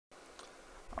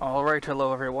Alright,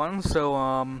 hello everyone. So,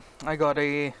 I got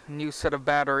a new set of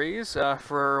batteries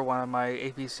for one of my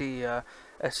APC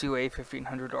SUA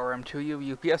 1500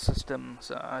 RM2U UPS systems.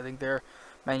 I think their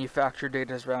manufacture date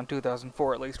is around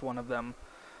 2004, at least one of them.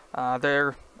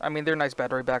 They're nice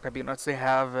battery backup units. They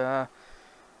have, the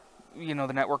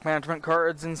network management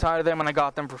cards inside of them, and I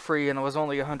got them for free, and it was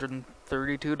only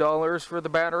 $132 for the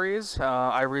batteries.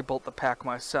 I rebuilt the pack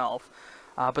myself.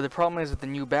 But the problem is with the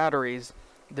new batteries,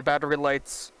 the battery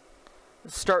lights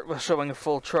start with showing a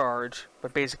full charge,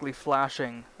 but basically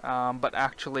flashing. But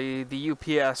actually, the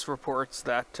UPS reports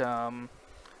that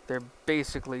they're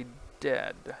basically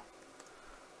dead.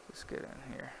 Let's get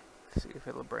in here, see if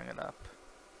it'll bring it up.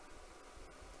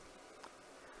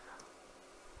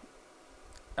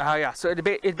 Yeah, so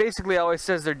it basically always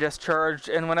says they're discharged,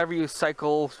 and whenever you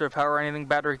cycle for power or anything,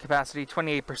 battery capacity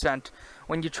 28%.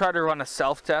 When you try to run a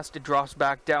self-test, it drops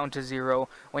back down to 0.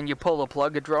 When you pull the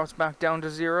plug, it drops back down to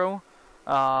 0.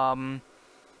 And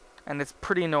it's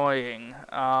pretty annoying.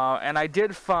 And I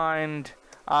did find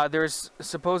there's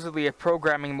supposedly a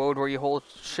programming mode where you hold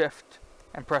Shift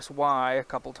and press Y a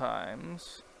couple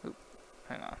times. Oop,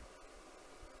 hang on.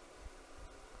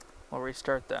 We'll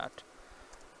restart that.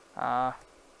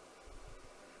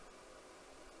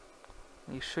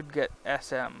 You should get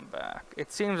SM back.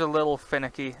 It seems a little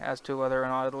finicky as to whether or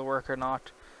not it'll work or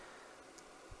not.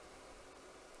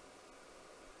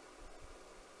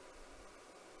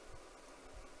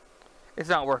 It's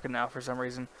not working now for some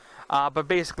reason. But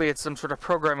basically it's some sort of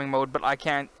programming mode, but I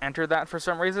can't enter that for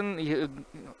some reason. You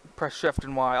press Shift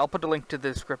and Y. I'll put a link to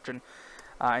the description.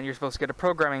 And you're supposed to get a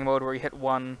programming mode where you hit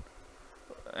 1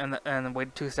 and then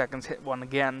wait 2 seconds, hit 1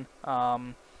 again.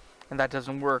 And that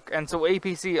doesn't work. And so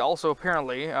APC also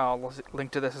apparently, I'll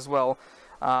link to this as well,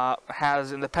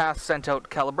 has in the past sent out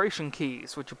calibration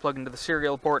keys, which you plug into the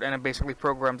serial port and it basically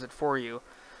programs it for you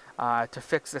to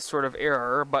fix this sort of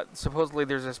error. But supposedly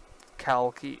there's this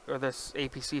cal key, or this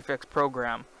APC fix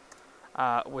program,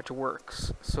 which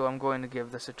works. So I'm going to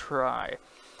give this a try.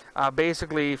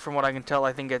 Basically, from what I can tell,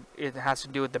 I think it has to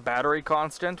do with the battery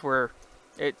constant, where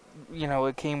it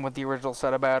came with the original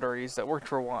set of batteries that worked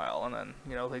for a while, and then,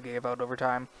 they gave out over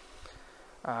time,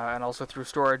 and also through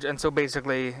storage. And so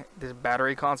basically, this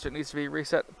battery constant needs to be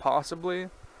reset, possibly.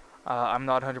 I'm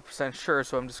not 100% sure,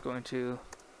 so I'm just going to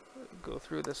go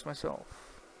through this myself.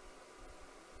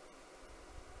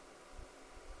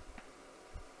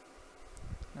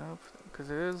 Nope,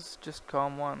 because it is just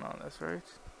COM1 on this, right?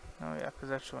 Oh yeah, because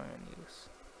that's showing in use.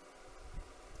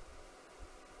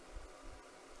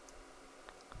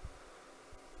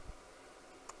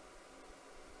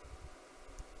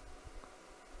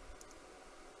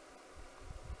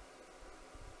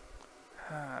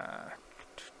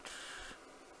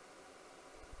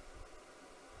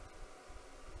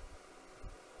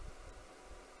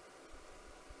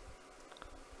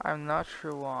 I'm not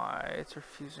sure why it's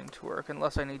refusing to work,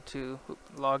 unless I need to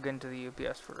log into the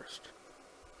UPS first.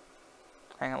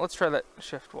 Hang on, let's try that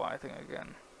Shift Y thing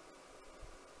again.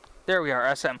 There we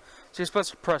are, SM. So you're supposed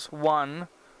to press 1,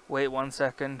 wait 1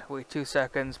 second, wait 2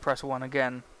 seconds, press 1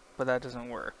 again, but that doesn't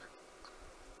work.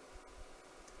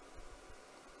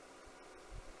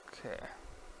 Okay.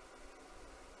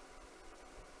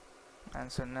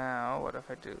 And so now, what if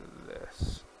I do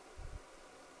this?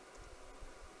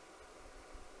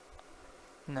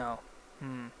 No.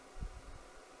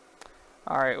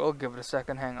 Alright, we'll give it a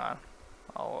second. Hang on.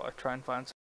 I'll try and find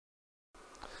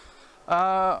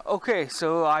some. Okay,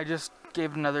 so I just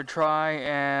gave it another try,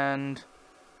 and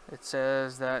it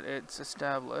says that it's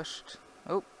established.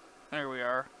 Oh, there we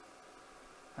are.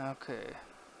 Okay.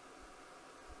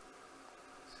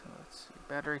 So let's see.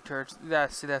 Battery charge.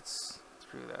 That's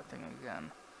through that thing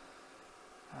again.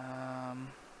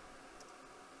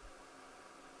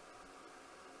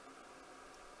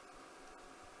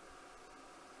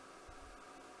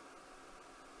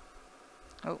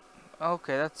 Oh,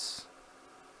 okay, that's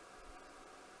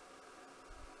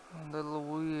a little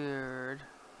weird.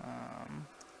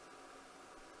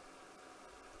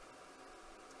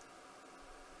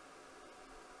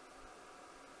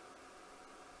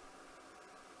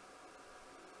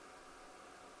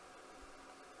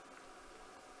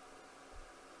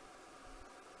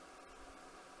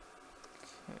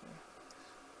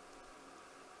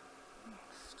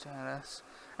 Status.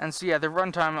 And so yeah, all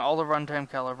the runtime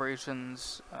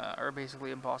calibrations are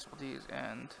basically impossible to use,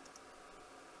 and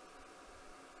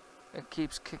it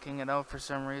keeps kicking it out for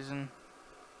some reason.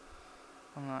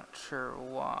 I'm not sure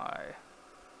why.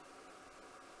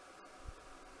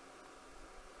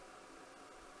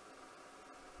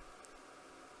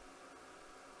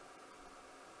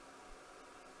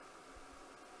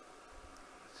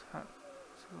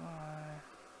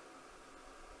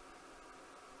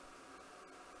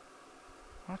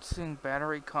 Not seeing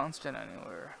battery constant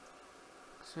anywhere.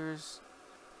 So there's,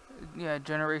 yeah,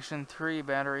 generation 3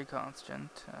 battery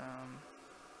constant.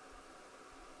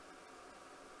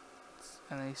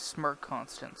 And these smirk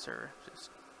constants are just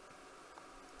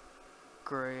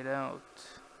grayed out.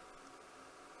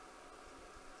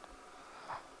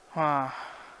 Huh.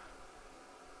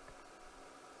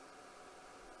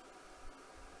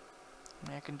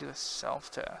 I can do a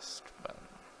self-test, but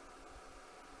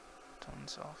done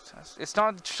self-test. It's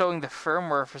not showing the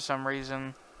firmware for some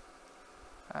reason.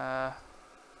 I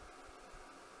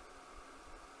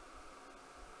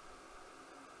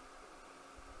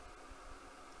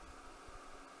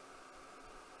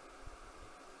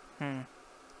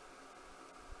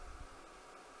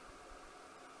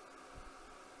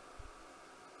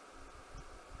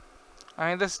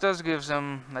mean, this does give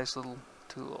some nice little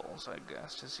tools, I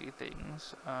guess, to see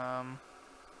things.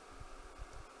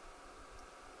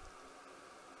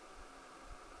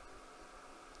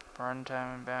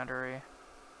 Runtime and battery.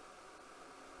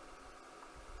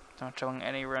 Not showing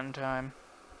any runtime.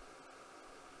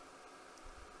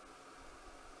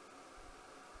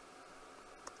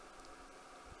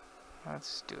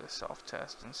 Let's do a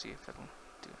self-test and see if it'll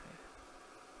do it.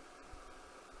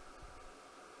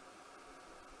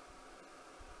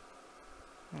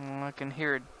 I can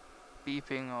hear it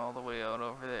beeping all the way out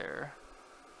over there.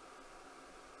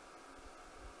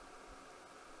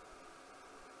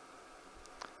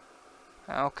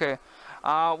 Okay,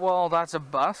 well, that's a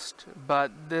bust,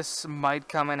 but this might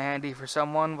come in handy for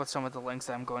someone with some of the links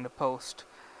that I'm going to post.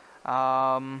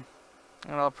 And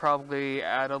I'll probably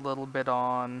add a little bit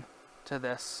on to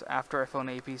this after I phone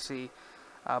APC,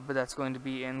 but that's going to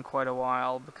be in quite a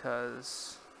while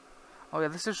because... Oh yeah,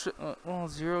 this is, well,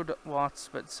 0 watts,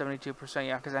 but 72%,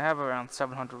 yeah, because I have around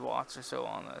 700 watts or so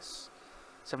on this.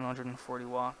 740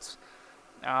 watts.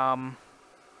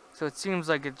 So it seems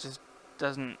like it just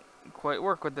doesn't quite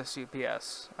work with this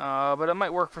UPS. But it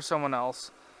might work for someone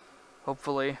else,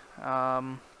 hopefully.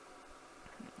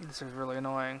 This is really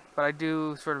annoying. But I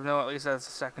do sort of know at least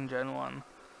that's a 2nd gen one.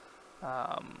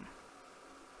 Because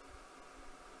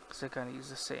they kind of use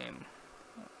the same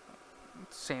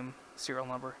serial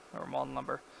number or model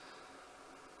number.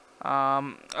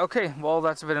 Okay, well,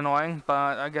 that's a bit annoying,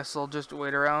 but I guess I'll just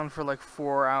wait around for like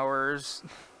 4 hours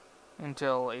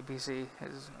until APC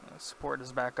support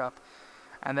is back up,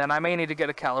 and then I may need to get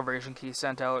a calibration key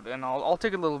sent out, and I'll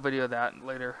take a little video of that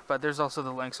later. But there's also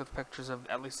the links with pictures of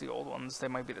at least the old ones. They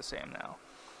might be the same now.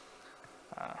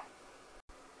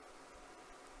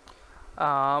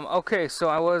 Okay, so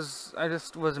I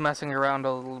just was messing around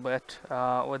a little bit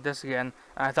with this again,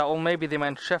 and I thought, well, maybe they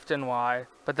meant shift and Y,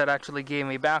 but that actually gave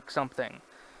me back something.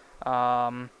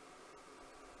 And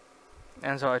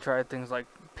so I tried things like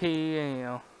P, and, you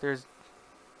know, there's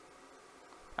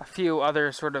a few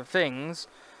other sort of things,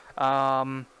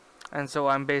 and so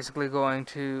I'm basically going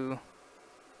to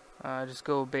just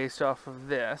go based off of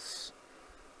this.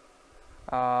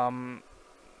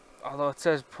 Although it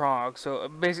says prog, so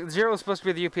basically 0 is supposed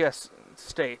to be the UPS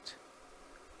state,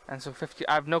 and so 50.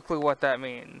 I have no clue what that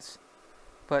means,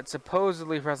 but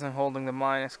supposedly pressing and holding the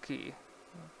minus key.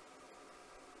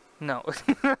 No.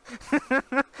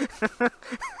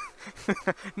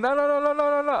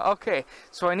 No. Okay,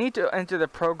 so I need to enter the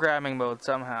programming mode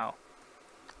somehow,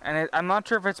 and I'm not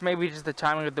sure if it's maybe just the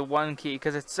timing of the 1 key,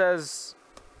 because it says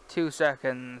 2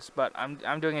 seconds, but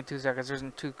I'm doing it 2 seconds. There's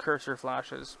 2 cursor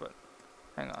flashes, but.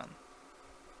 Hang on.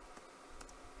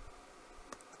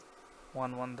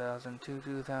 1,000,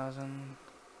 2,000.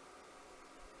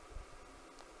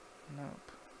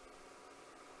 Nope.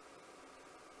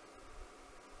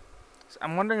 So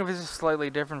I'm wondering if this is slightly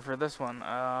different for this one.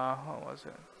 What was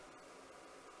it?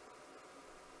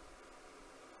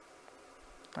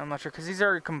 I'm not sure, because these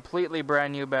are completely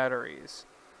brand new batteries.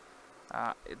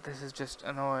 This is just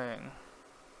annoying.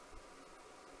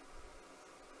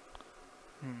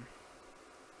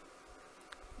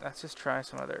 Let's just try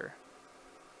some other.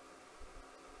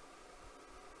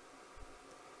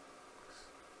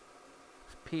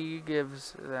 P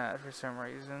gives that for some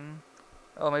reason.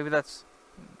 Oh, maybe that's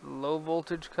low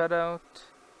voltage cutout.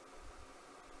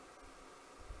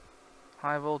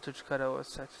 High voltage cutout was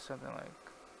set to something like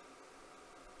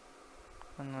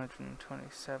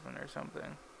 127 or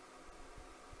something.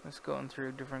 Just going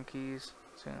through different keys,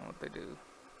 seeing what they do.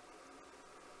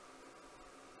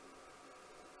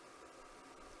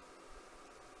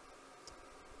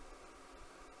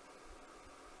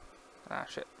 Ah,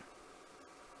 shit.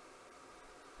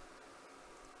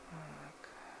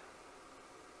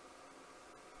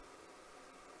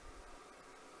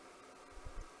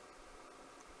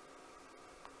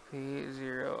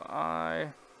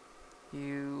 P0I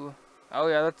U. Oh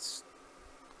yeah, that's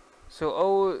so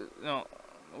O. No,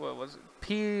 what was it?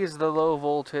 P is the low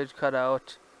voltage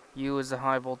cutout. U is the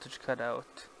high voltage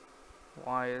cutout.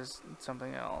 Y is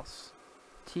something else.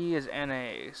 T is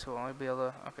NA, so I'll be able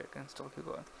to. Okay, I can still keep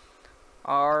going.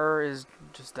 R is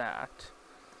just that.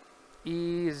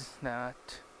 E is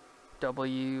that.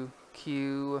 W,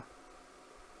 Q,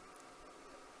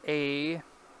 A.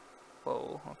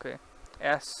 Whoa, okay.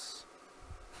 S,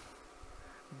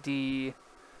 D,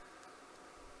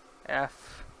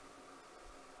 F,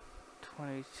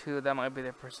 22. That might be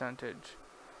the percentage.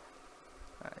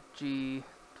 G,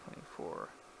 24.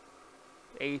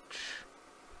 H,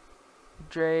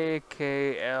 J,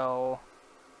 K, L.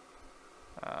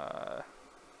 Trying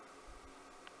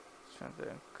to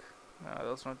think. No,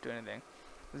 those don't do anything.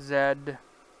 Z,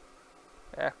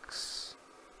 X,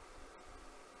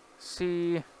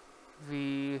 C,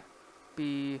 V,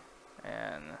 B,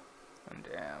 N, and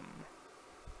M.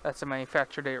 That's the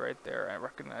manufacture date right there. I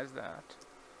recognize that.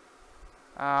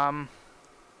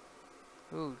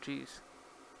 Ooh, jeez.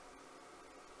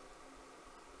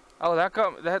 Oh,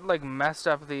 that like messed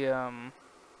up the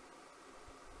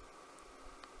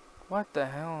What the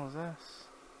hell is this?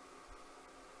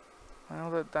 I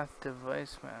know that's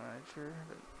device manager.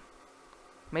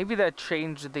 Maybe that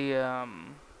changed the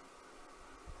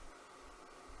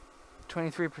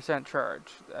 23%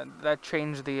 charge. That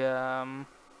changed the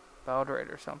baud rate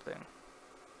or something.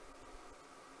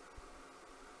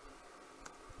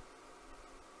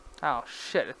 Oh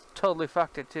shit! It's totally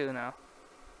fucked it too now.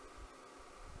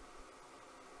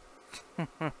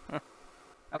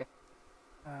 Okay.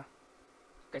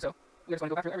 Okay, so we just want to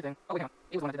go back through everything. Oh wait, hang on.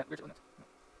 A was the one that did that weird shit, wasn't it?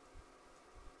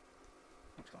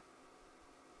 No.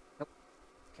 Nope.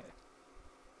 Okay.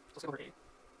 Let's go over A.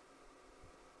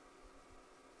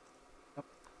 Nope.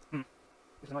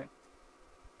 This is annoying.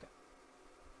 Okay.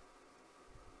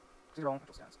 These are all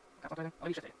actual stats. That's not anything. Oh,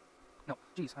 maybe shift A. No.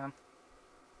 Jeez.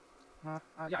 Yeah,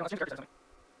 let's change characters or something.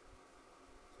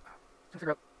 Trying to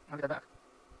figure out how to get that back.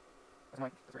 That's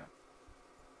annoying. That's very annoying.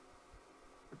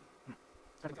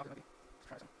 Trying to think of the opposite maybe. Let's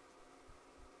try some.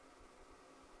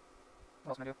 What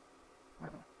else can I do? I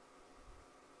don't know.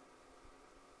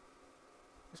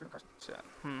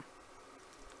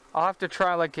 I'll have to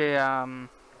try like a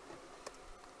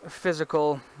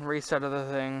physical reset of the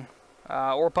thing,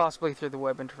 or possibly through the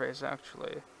web interface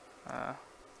actually.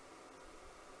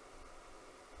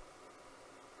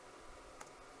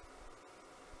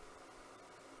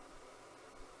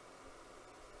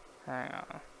 Hang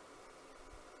on.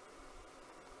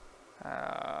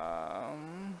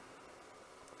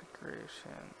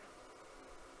 Configuration.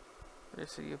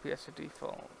 Reset UPS to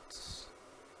defaults.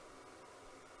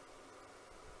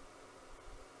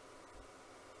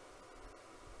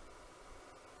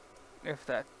 If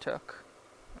that took.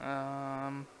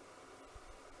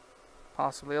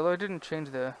 Possibly, although I didn't change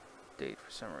the date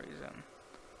for some reason.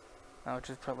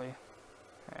 Which is probably.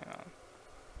 Hang on.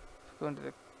 Go into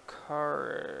the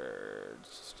card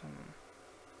system.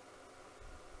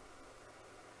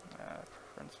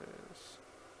 Preferences.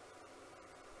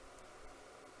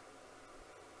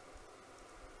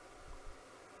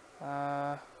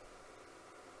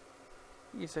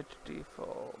 Usage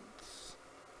defaults.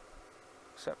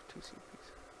 Except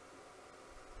TCPs.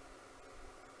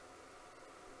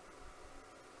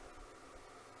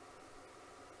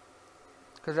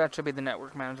 Because that should be the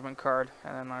network management card,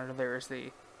 and then under there is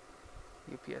the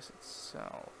UPS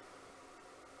itself.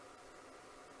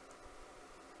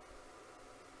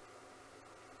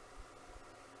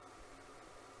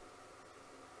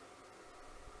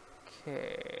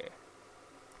 Okay.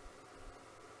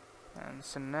 And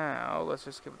so now, let's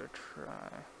just give it a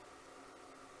try.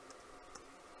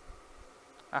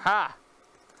 Aha!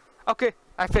 Okay,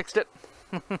 I fixed it.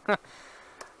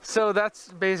 So that's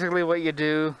basically what you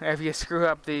do if you screw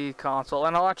up the console.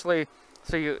 And I'll actually,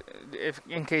 if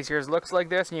in case yours looks like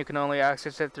this and you can only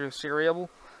access it through serial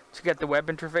to get the web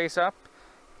interface up,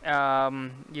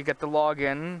 you get the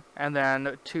login, and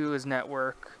then 2 is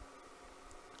network,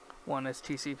 1 is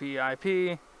TCP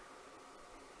IP,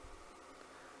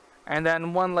 and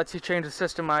then 1 lets you change the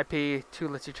system IP, 2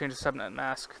 lets you change the subnet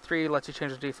mask, 3 lets you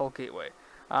change the default gateway.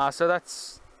 So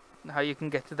that's how you can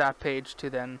get to that page to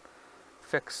then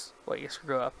fix what you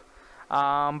screw up.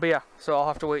 But yeah, so I'll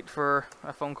have to wait for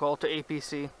a phone call to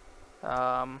APC.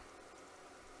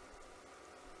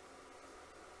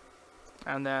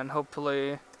 And then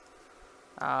hopefully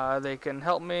they can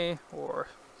help me or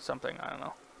something, I don't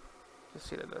know. Just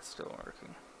see that that's still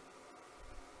working.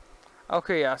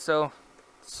 Okay, yeah, so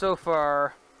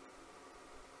far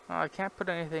I can't put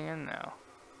anything in now.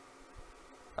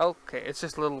 Okay, it's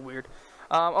just a little weird.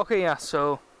 Okay, yeah,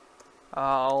 so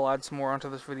I'll add some more onto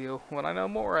this video when I know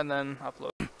more and then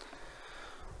upload.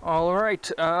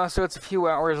 Alright, so it's a few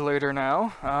hours later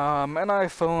now, and I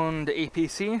phoned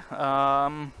APC.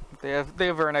 They have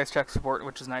very nice tech support,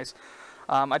 which is nice.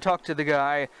 I talked to the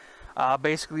guy.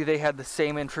 Basically, they had the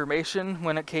same information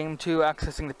when it came to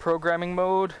accessing the programming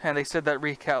mode, and they said that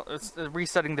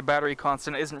resetting the battery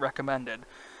constant isn't recommended.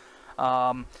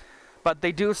 But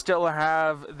they do still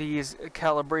have these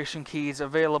calibration keys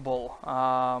available.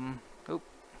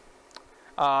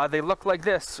 They look like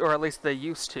this, or at least they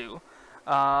used to.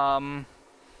 And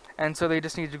so they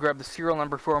just need to grab the serial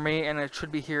number for me, and it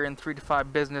should be here in 3 to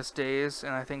 5 business days,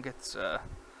 and I think it's,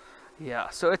 yeah,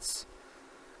 so it's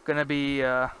gonna be,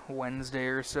 Wednesday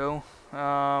or so,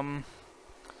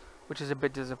 which is a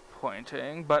bit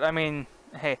disappointing, but I mean,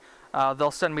 hey,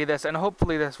 they'll send me this, and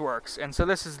hopefully this works, and so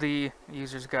this is the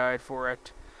user's guide for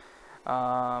it.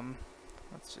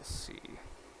 Let's just see.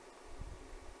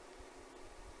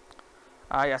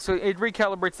 Yeah, so it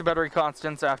recalibrates the battery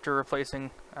constants after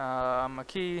replacing a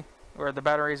key, or the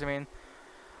batteries, I mean.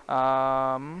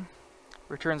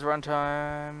 Returns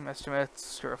runtime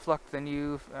estimates to reflect the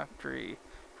new factory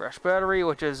fresh battery,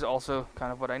 which is also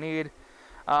kind of what I need.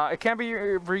 It can be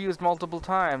reused multiple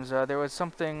times. There was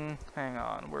something, hang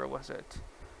on, where was it?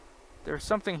 There's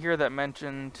something here that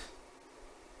mentioned,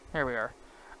 here we are.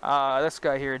 This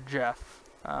guy here, Jeff.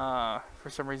 For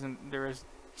some reason, there is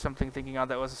something thinking on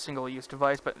that was a single-use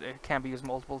device, but it can be used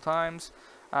multiple times,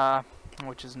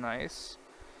 which is nice.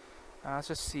 Let's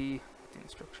just see what the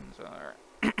instructions are.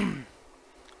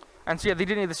 And so yeah, they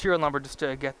did need the serial number just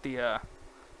to get the,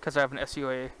 because I have an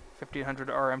SUA 1500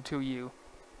 RM2U.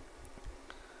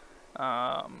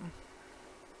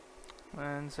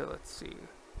 And so let's see.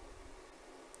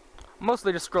 I'm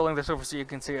mostly just scrolling this over so you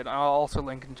can see it. I'll also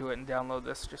link into it and download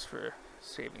this just for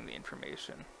saving the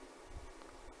information.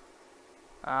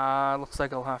 Looks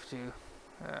like I'll have to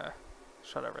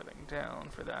shut everything down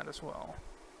for that as well.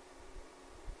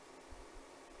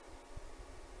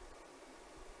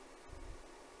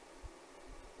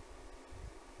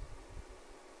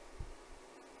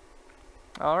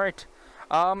 Alright,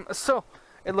 so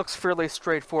it looks fairly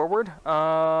straightforward.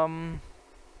 Yeah,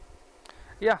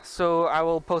 so I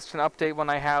will post an update when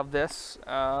I have this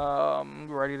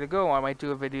ready to go. I might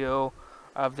do a video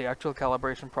of the actual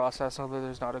calibration process, although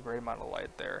there's not a great amount of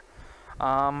light there.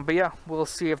 But yeah, we'll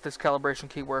see if this calibration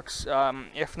key works.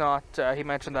 If not, he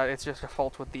mentioned that it's just a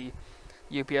fault with the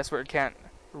UPS where it can't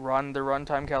run the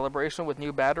runtime calibration with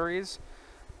new batteries,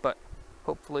 but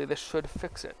hopefully this should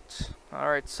fix it.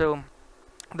 Alright, so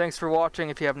thanks for watching.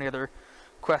 If you have any other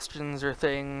questions or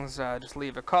things, just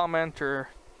leave a comment or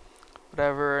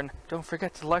whatever, and don't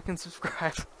forget to like and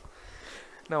subscribe.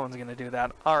 No one's gonna do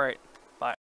that. Alright.